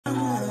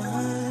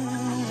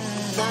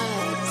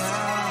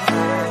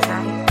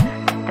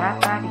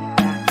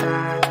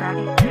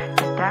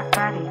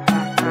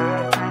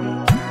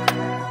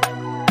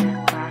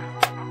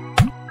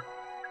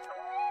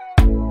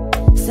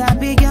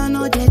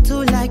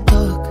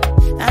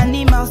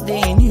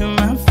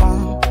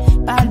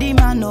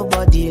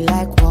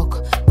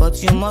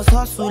must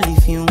hustle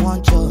if you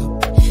want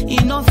job.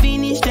 You no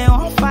finish, they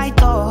won't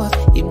fight us.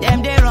 If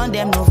them they run,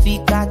 them no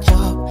fit catch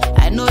up.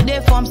 I know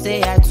they form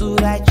say I too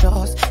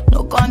righteous.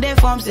 No con they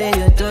form say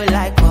you too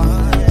like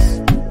us.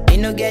 You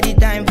no get the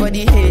time for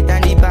the hate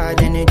and the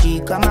bad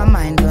energy. Got my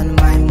mind on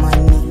my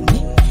money.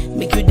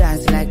 Make you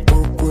dance like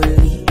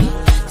broccoli.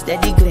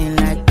 Steady green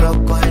like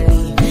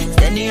broccoli.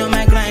 Steady on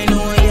my grind,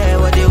 oh yeah,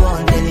 what they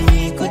want telling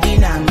me. Could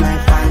deny my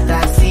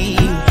fantasy.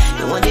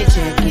 They want to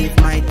check if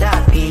my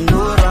tap ain't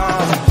no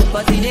wrong.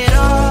 But it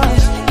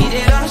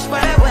rush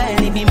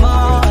well, it be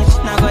much.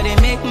 Now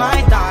gotta make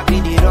my tap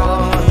in the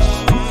rush.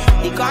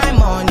 The kind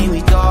money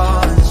we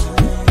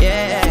touch,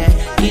 yeah.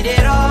 It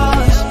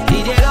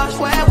rush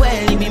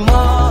well, it be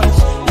much.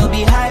 No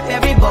be hype,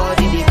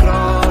 everybody they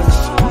crush.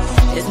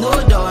 There's no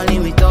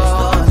darling with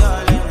us.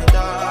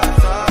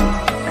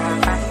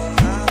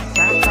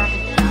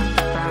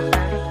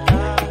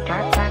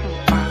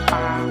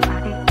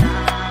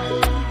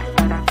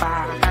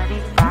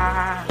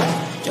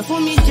 You for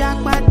me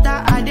jackpata,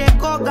 I dey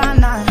go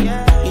Ghana.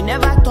 You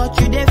never thought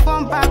you dey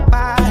from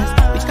papas.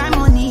 Which kind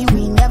money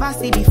we never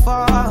see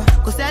before.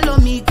 Cause hello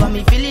me, got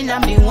me feeling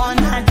I'm the one.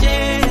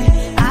 Ajay,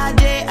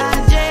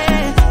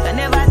 I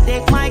never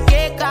take my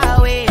cake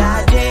away.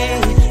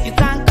 Ajay, you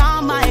can't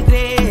count my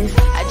grace.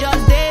 I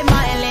just did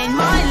my lane.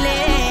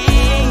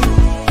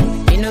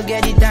 You no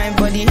get the time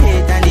for the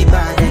hate and the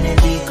bad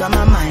energy. Got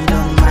my mind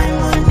on my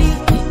money.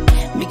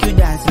 Make you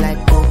dance like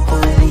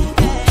broccoli.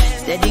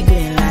 Steady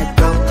green like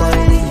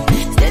broccoli.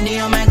 Steady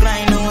on my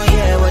grind, oh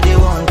yeah, what they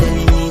want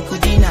telling me.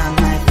 Could deny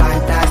my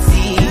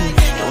fantasy.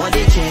 They want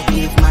to check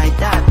if my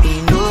tap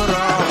ain't no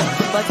wrong.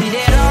 But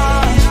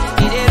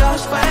it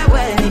rush quite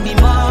well, it be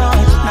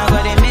much. Now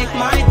gotta make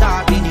my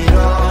tap in the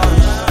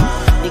rush.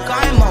 The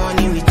kind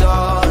money we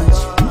touch,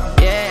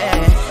 yeah.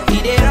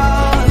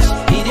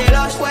 It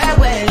rush quite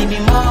well, it be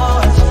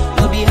much.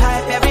 No be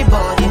hype,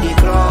 everybody they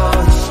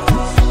crush.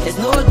 There's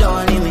no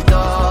darling with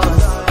us.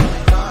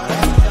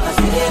 Cause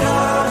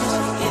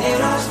it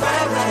rush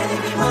quite well,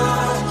 it be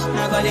much.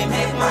 Now gotta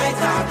make my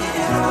tap in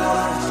the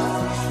rush.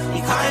 The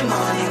kind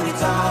money we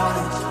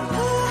touch.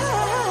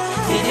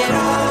 It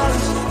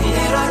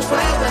rush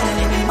quite well,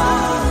 it be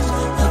much.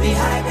 No be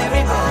hype,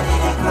 everybody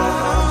they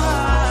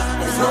crush.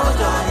 There's no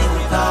darling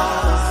with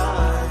us.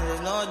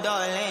 There's no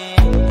darling.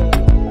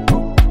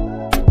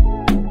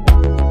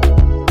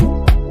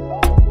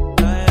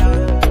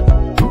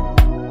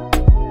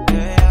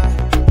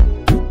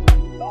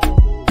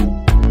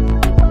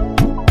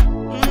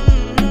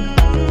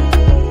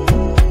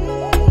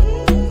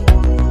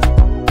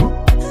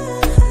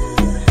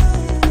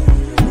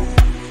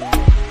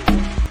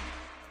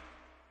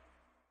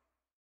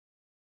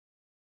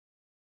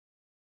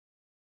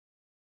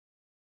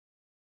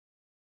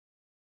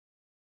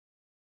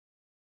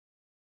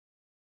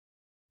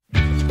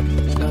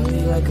 Love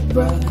you like a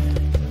brother,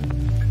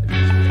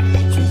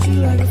 treat you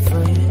like a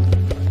friend,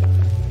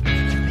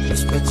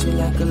 respect you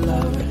like a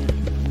lover.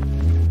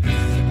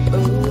 Oh,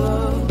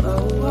 oh,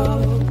 oh, oh,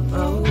 oh,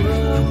 oh.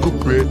 You could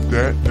bet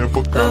that,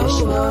 never gotta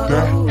sweat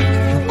that.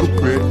 You could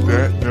bet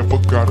that, never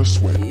gotta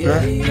sweat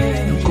that.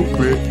 You could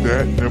bet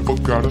that, never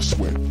gotta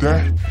sweat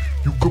that.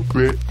 You could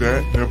bet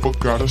that, never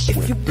gotta sweat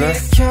that. If you be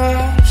the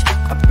cash,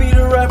 I'll be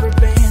the rubber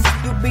band.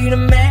 You be the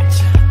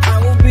match,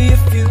 I will be a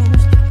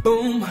fuse.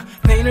 Boom,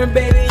 painter,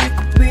 baby, you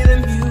could be the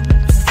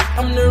muse.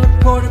 I'm the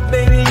reporter,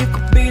 baby, you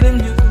could be the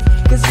news.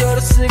 Cause you're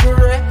the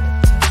cigarette,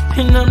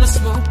 and I'm the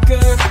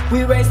smoker.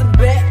 We raise the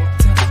bet,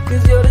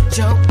 cause you're the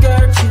joker.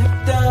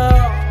 Chipped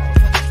off,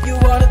 you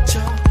are the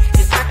chalk.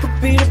 And I could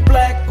be the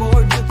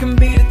blackboard, you can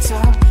be the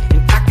top.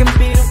 And I can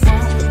be the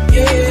one,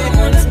 yeah.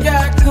 When the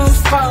sky comes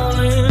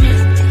falling,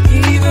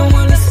 even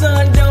when the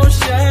sun don't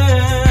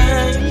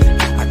shine,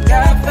 I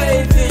got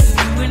faith in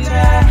you and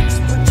I. So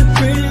put your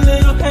pretty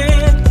little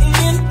hand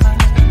in mine.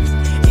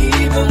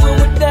 Even when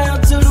we're down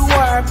to the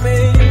wire,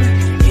 baby.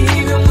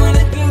 Even when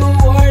it's do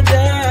or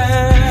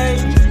die,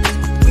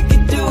 we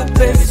can do it,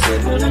 baby,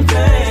 simple and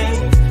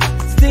plain.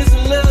 This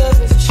love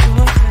is a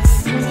choice.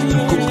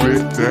 You could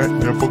bet that,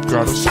 never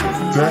gotta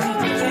sweat that.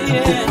 You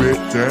could bet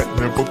that,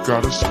 never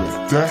gotta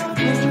sweat that.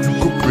 You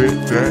could bet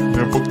that,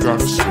 never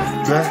gotta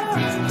sweat that.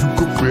 You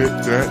could bet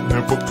that,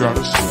 never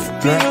gotta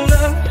sweat that.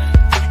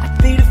 I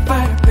be the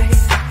fire, baby.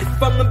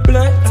 If I'm the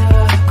blunt,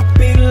 you could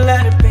be the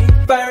lighter, baby.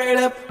 Fire it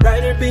up,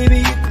 writer, baby.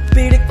 You could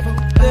be the quote.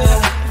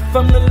 If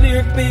I'm the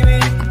lyric, baby,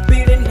 you could be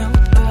the note.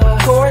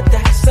 Chord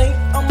that saint,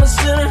 I'm a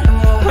sinner.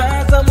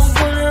 Prize, I'm a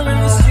winner, and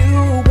it's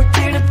you. What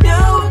did I do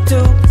to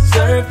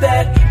deserve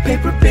that?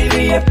 Paper,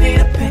 baby, I be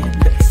the pen.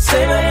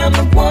 Say I am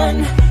the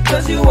one,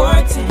 cause you are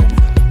a 10.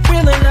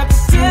 Willing up to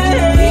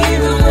 10.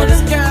 Even when the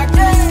sky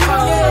gets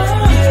falling,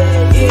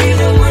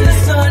 even when the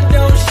sun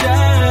don't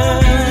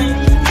shine,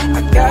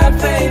 I got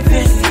faith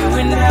in you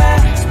and I.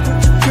 So put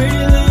your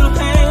pretty little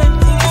hand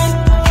in.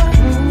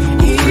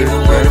 Even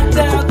when I'm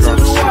down to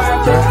the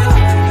wire,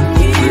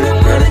 even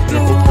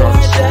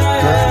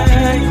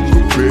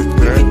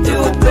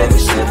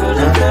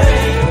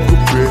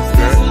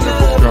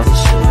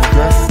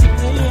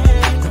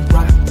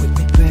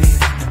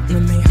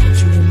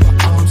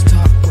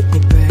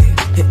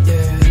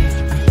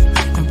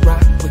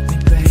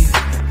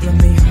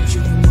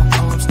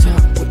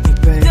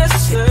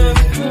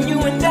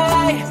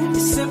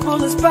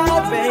fullest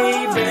by,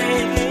 baby.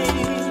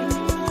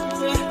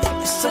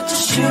 It's such a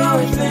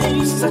sure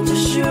thing, such a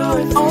sure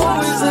thing.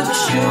 Always such a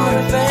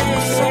sure thing,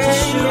 such a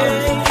sure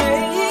thing.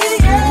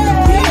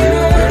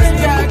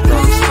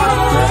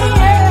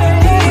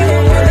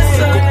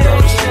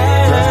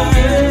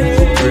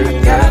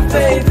 Got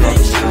faith in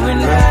you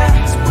and I.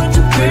 So put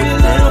your pretty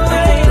little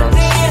baby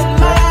in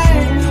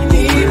mine.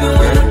 Even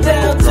when I'm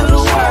down to the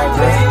wire,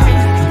 baby.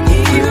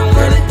 Even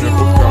when I do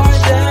one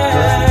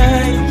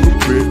shine.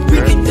 We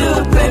can do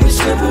it, baby,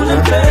 simple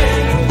and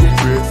plain.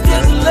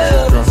 This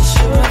love is a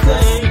sure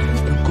thing.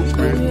 You could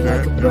bet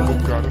that, never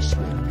gotta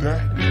sweat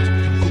that.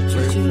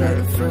 Treat you like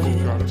a Never friend.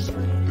 gotta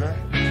sweat that.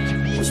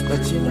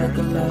 Respect you like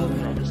a lover.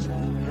 Gotta sweat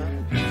that.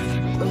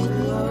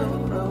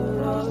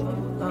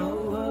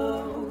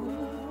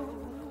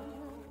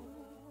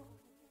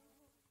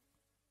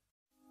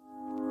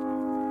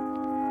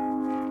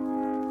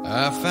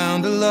 I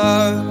found a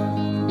love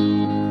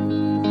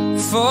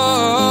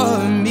for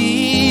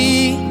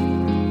me.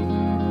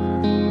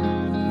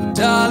 Well,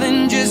 darling,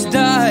 just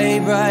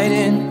dive right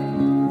in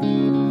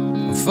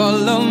and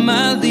follow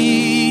my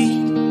lead.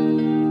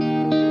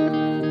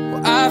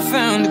 Well, I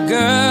found a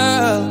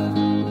girl,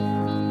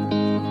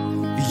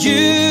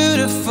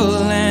 beautiful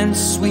and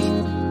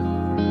sweet.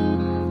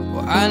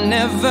 Well, I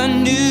never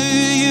knew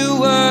you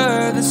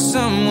were the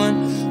someone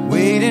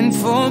waiting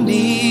for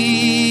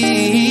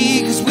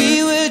me. 'Cause we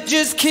were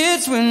just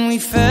kids when we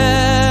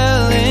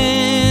fell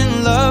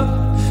in love,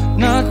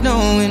 not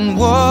knowing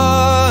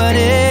what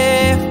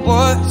it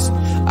was.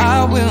 I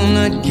will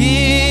not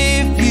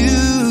give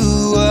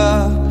you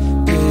up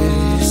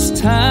this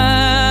time.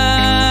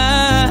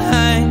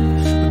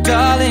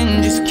 Darling,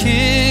 just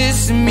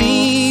kiss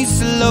me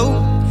slow.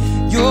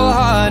 Your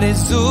heart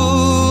is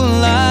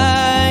all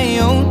I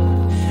own,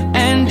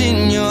 and in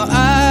your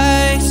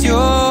eyes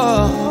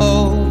you're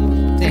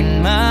holding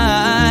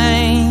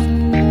mine.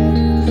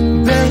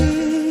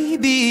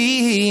 Baby,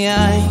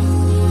 I'm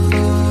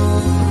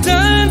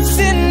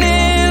dancing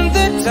in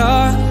the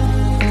dark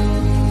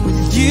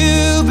with you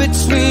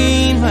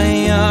between my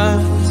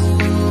arms,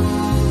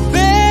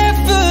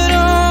 barefoot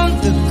on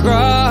the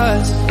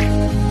grass.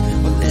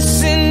 We're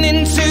listening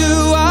to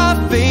our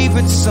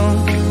favorite song.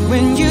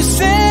 When you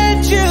said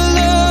you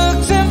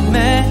looked a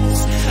mess,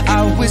 I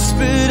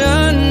whispered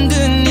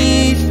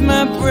underneath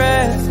my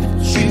breath,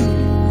 but you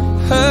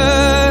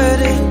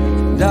heard it.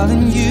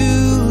 Darling, you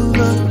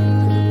look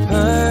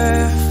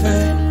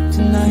perfect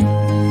tonight.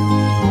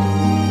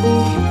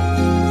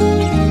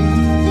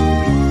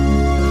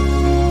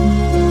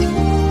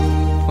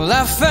 Well,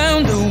 I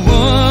found a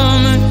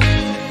woman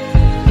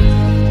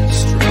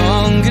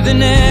stronger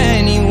than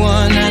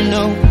anyone I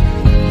know.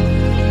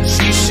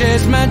 She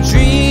shares my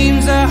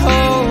dreams. I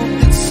hope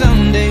that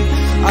someday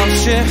I'll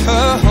share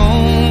her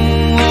home.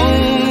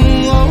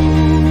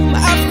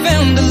 I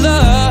found a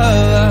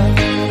love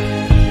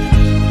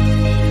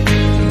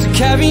to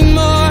carry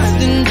more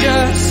than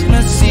just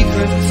my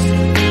secrets,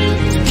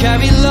 to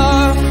carry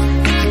love,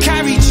 to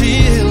carry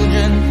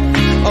children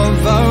of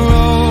our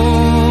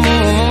own.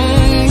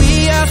 We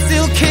are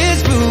still kids,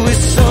 but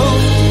we're so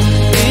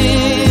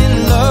in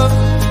love,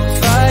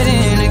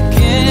 fighting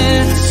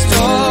against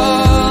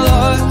all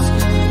odds.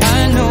 I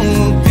know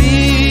we'll be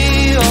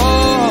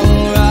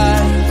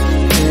alright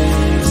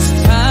this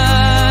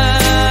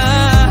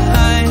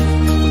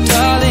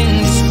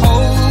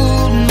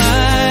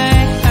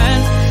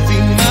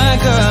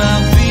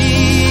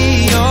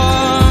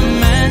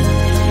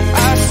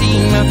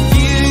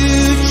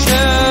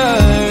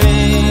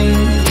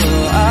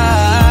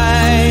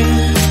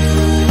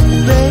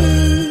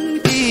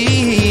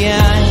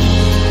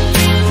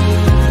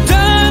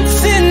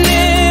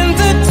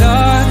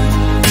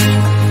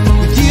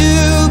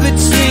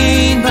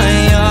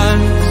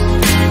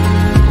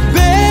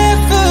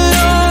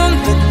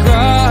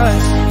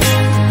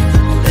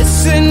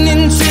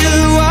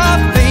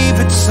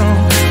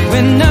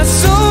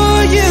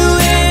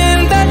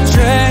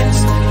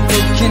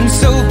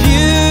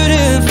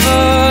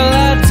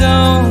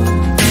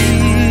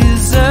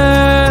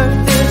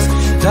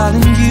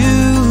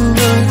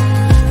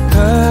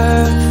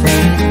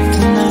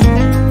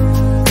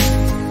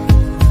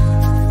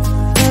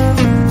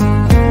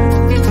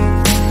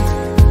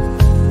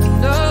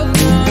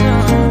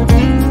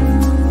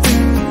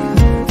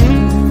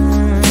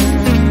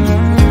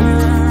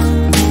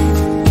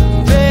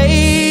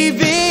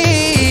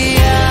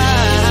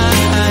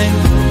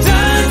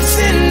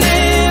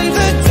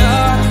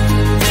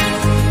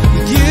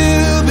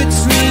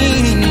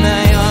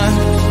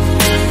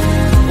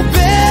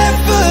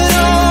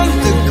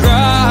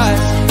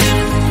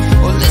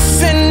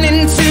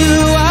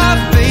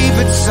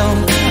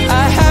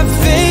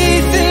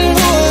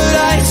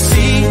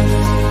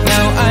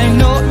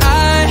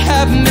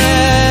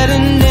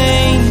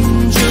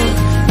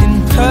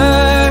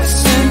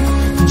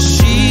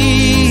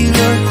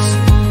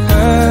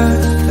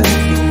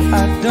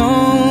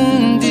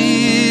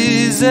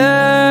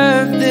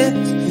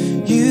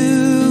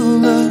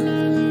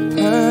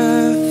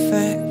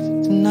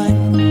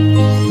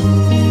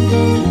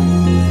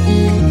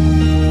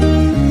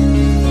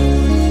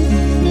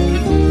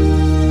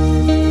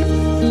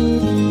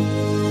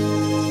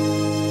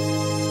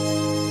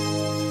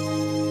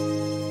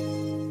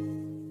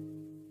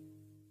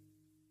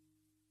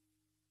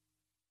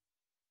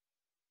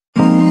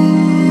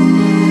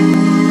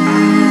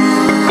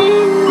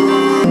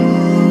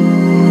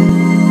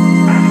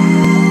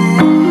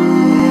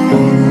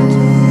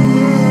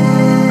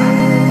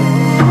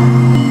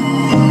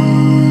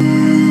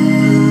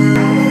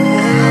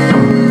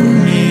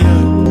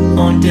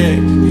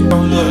no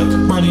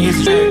look. Money is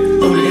a track,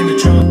 loaded in the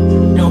trunk,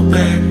 no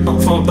bag. Home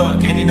for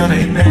 $1, and you know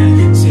they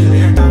mad.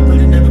 Silly, I thought, but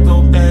it never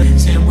go back.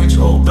 Sandwich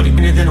old, but it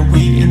greener than a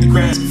weed in the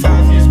grass.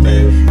 5 years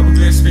back, I was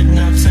glad spitting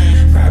out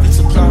saying private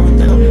supply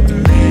without a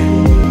demand.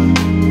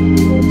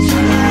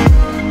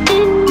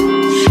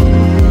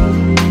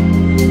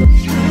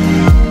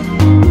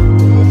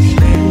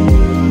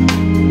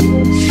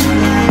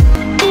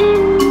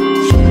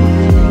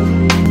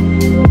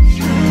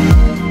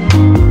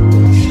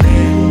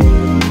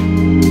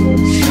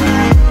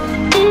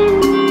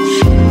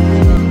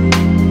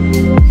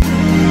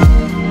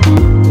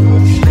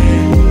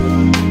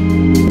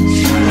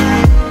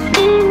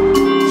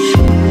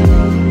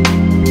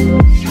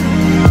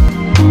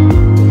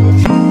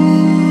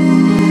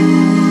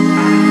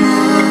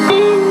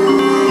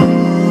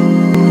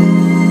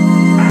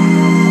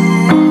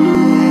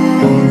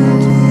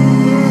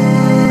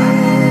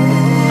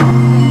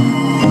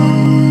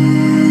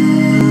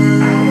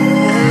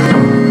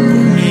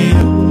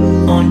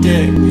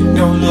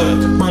 No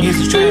look, money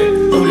is a track,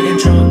 loaded in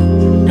trunk,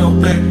 no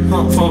back,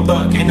 home for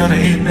 $1, ain't none of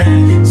it,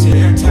 man.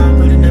 City on top,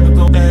 but it never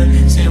go back.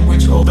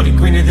 Sandwich old, but it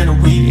greener than a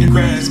weed in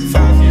grass.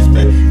 5 years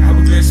back, I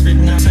was glad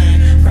spitting out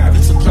saying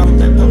private supply with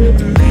that public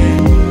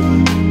demand.